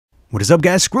What is up,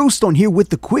 guys? Screwstone here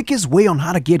with the quickest way on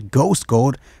how to get ghost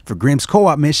gold for Grimm's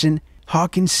co-op mission,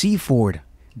 Hawkins Seafort.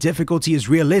 Difficulty is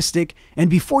realistic, and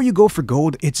before you go for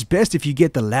gold, it's best if you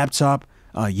get the laptop,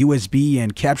 USB,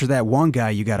 and capture that one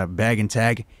guy you got a bag and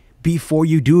tag before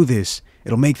you do this.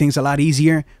 It'll make things a lot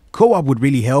easier. Co-op would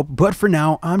really help, but for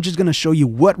now, I'm just going to show you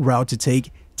what route to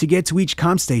take to get to each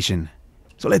comp station.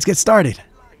 So let's get started.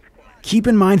 Keep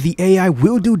in mind the AI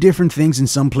will do different things in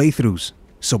some playthroughs.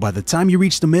 So by the time you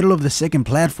reach the middle of the second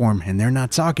platform and they're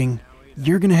not talking,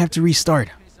 you're gonna have to restart.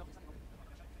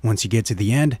 Once you get to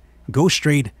the end, go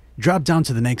straight, drop down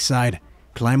to the next side,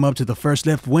 climb up to the first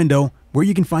left window where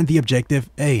you can find the objective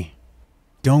A.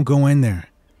 Don't go in there.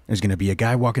 There's gonna be a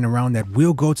guy walking around that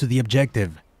will go to the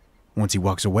objective. Once he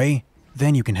walks away,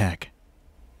 then you can hack.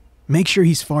 Make sure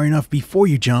he's far enough before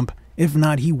you jump, if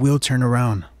not he will turn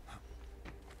around.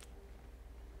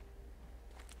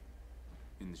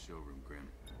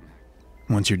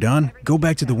 Once you're done, go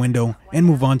back to the window and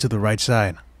move on to the right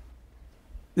side.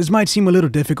 This might seem a little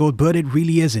difficult, but it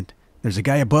really isn't. There's a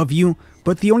guy above you,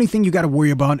 but the only thing you gotta worry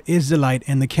about is the light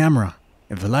and the camera.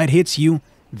 If the light hits you,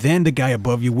 then the guy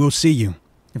above you will see you.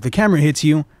 If the camera hits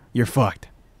you, you're fucked.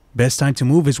 Best time to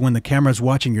move is when the camera's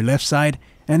watching your left side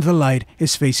and the light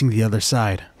is facing the other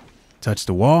side. Touch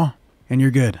the wall and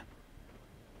you're good.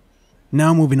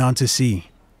 Now moving on to C.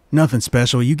 Nothing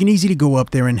special, you can easily go up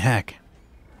there and hack.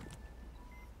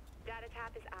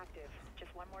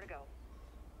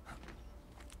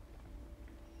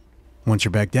 Once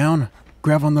you're back down,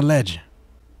 grab on the ledge.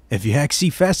 If you hack C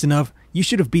fast enough, you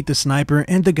should have beat the sniper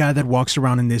and the guy that walks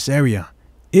around in this area.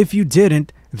 If you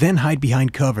didn't, then hide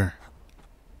behind cover.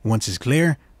 Once it's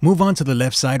clear, move on to the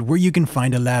left side where you can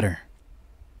find a ladder.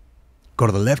 Go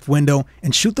to the left window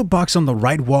and shoot the box on the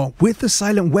right wall with the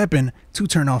silent weapon to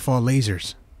turn off all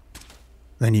lasers.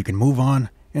 Then you can move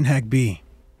on and hack B.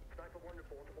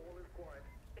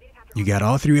 You got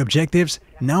all three objectives,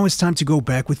 now it's time to go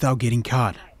back without getting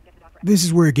caught. This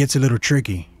is where it gets a little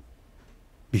tricky.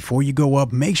 Before you go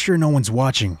up, make sure no one's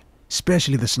watching,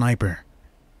 especially the sniper.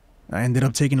 I ended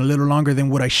up taking a little longer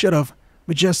than what I should have,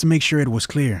 but just to make sure it was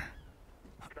clear.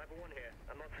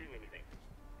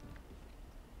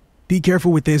 Be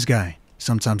careful with this guy.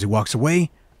 Sometimes he walks away,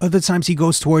 other times he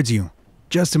goes towards you.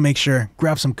 Just to make sure,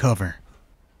 grab some cover.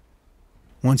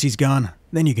 Once he's gone,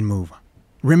 then you can move.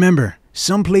 Remember,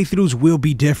 some playthroughs will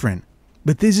be different,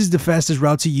 but this is the fastest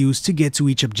route to use to get to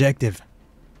each objective.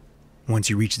 Once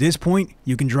you reach this point,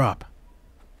 you can drop.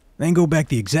 Then go back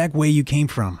the exact way you came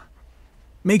from.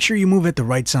 Make sure you move at the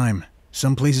right time.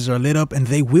 Some places are lit up and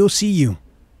they will see you,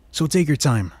 so take your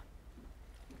time.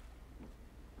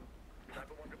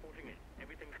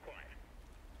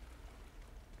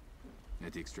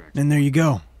 And there you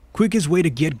go. Quickest way to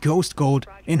get ghost gold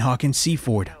in Hawkins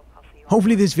Seafort.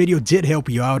 Hopefully this video did help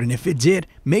you out, and if it did,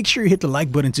 make sure you hit the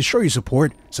like button to show your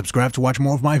support, subscribe to watch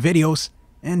more of my videos,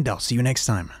 and I'll see you next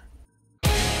time.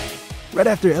 Right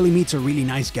after Ellie meets a really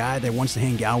nice guy that wants to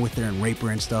hang out with her and rape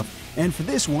her and stuff, and for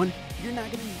this one, you're not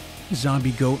gonna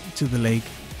zombie goat to the lake.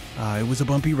 It was a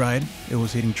bumpy ride. It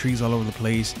was hitting trees all over the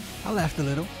place. I laughed a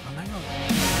little. I'm not gonna lie.